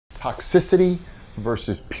Toxicity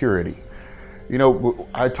versus purity. You know,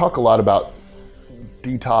 I talk a lot about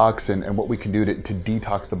detox and what we can do to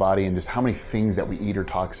detox the body and just how many things that we eat are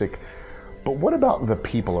toxic. But what about the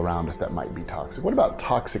people around us that might be toxic? What about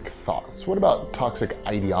toxic thoughts? What about toxic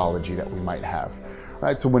ideology that we might have?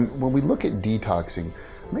 Right? So when we look at detoxing,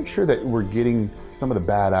 make sure that we're getting some of the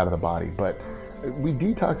bad out of the body. But we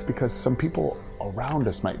detox because some people around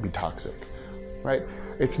us might be toxic, right?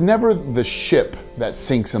 It's never the ship that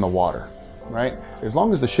sinks in the water, right? As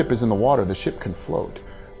long as the ship is in the water, the ship can float.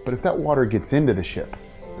 But if that water gets into the ship,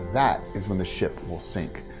 that is when the ship will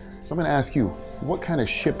sink. So I'm going to ask you, what kind of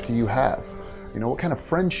ship do you have? You know, what kind of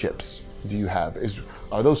friendships do you have?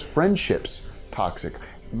 Are those friendships toxic?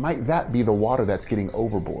 Might that be the water that's getting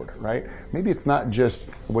overboard, right? Maybe it's not just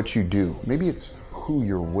what you do. Maybe it's who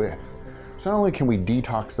you're with. So not only can we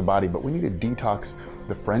detox the body, but we need to detox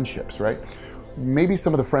the friendships, right? Maybe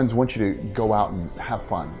some of the friends want you to go out and have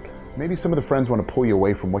fun. Maybe some of the friends want to pull you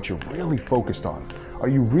away from what you're really focused on. Are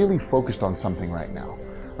you really focused on something right now,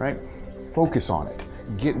 right? Focus on it.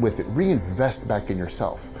 Get with it. Reinvest back in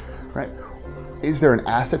yourself, right? Is there an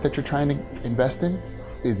asset that you're trying to invest in?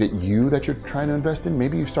 Is it you that you're trying to invest in?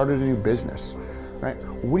 Maybe you've started a new business, right?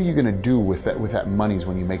 What are you going to do with that monies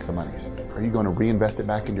when you make the monies? Are you going to reinvest it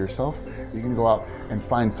back into yourself? Are you going to go out and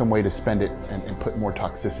find some way to spend it and put more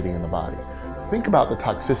toxicity in the body? Think about the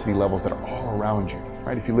toxicity levels that are all around you,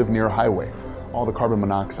 right? If you live near a highway, all the carbon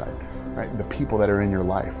monoxide, right? The people that are in your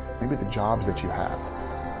life, maybe the jobs that you have.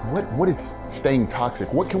 What is staying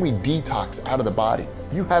toxic? What can we detox out of the body?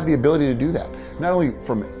 You have the ability to do that. Not only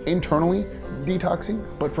from internally detoxing,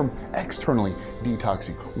 but from externally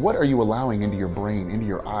detoxing. What are you allowing into your brain, into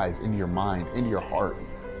your eyes, into your mind, into your heart?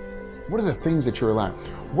 What are the things that you're allowing?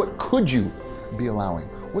 What could you be allowing?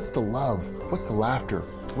 What's the love? What's the laughter?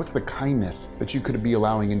 What's the kindness that you could be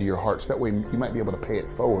allowing into your heart? So that way you might be able to pay it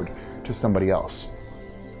forward to somebody else.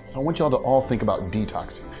 So I want y'all to all think about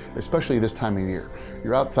detoxing, especially this time of year.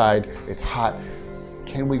 You're outside, it's hot.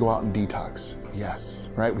 Can we go out and detox? Yes,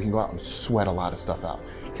 right? We can go out and sweat a lot of stuff out.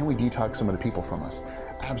 Can we detox some of the people from us?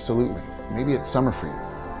 Absolutely. Maybe it's summer for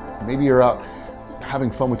you. Maybe you're out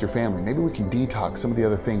having fun with your family. Maybe we can detox some of the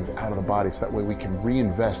other things out of the body so that way we can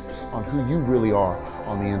reinvest on who you really are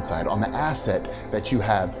on the inside, on the asset that you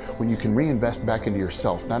have when you can reinvest back into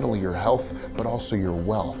yourself, not only your health, but also your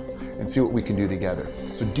wealth, and see what we can do together.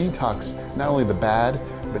 So detox not only the bad,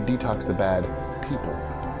 but detox the bad people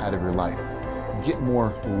out of your life. Get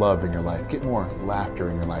more love in your life, get more laughter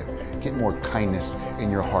in your life, get more kindness in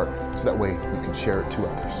your heart, so that way you can share it to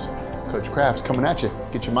others. Coach Crafts coming at you.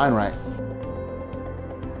 Get your mind right.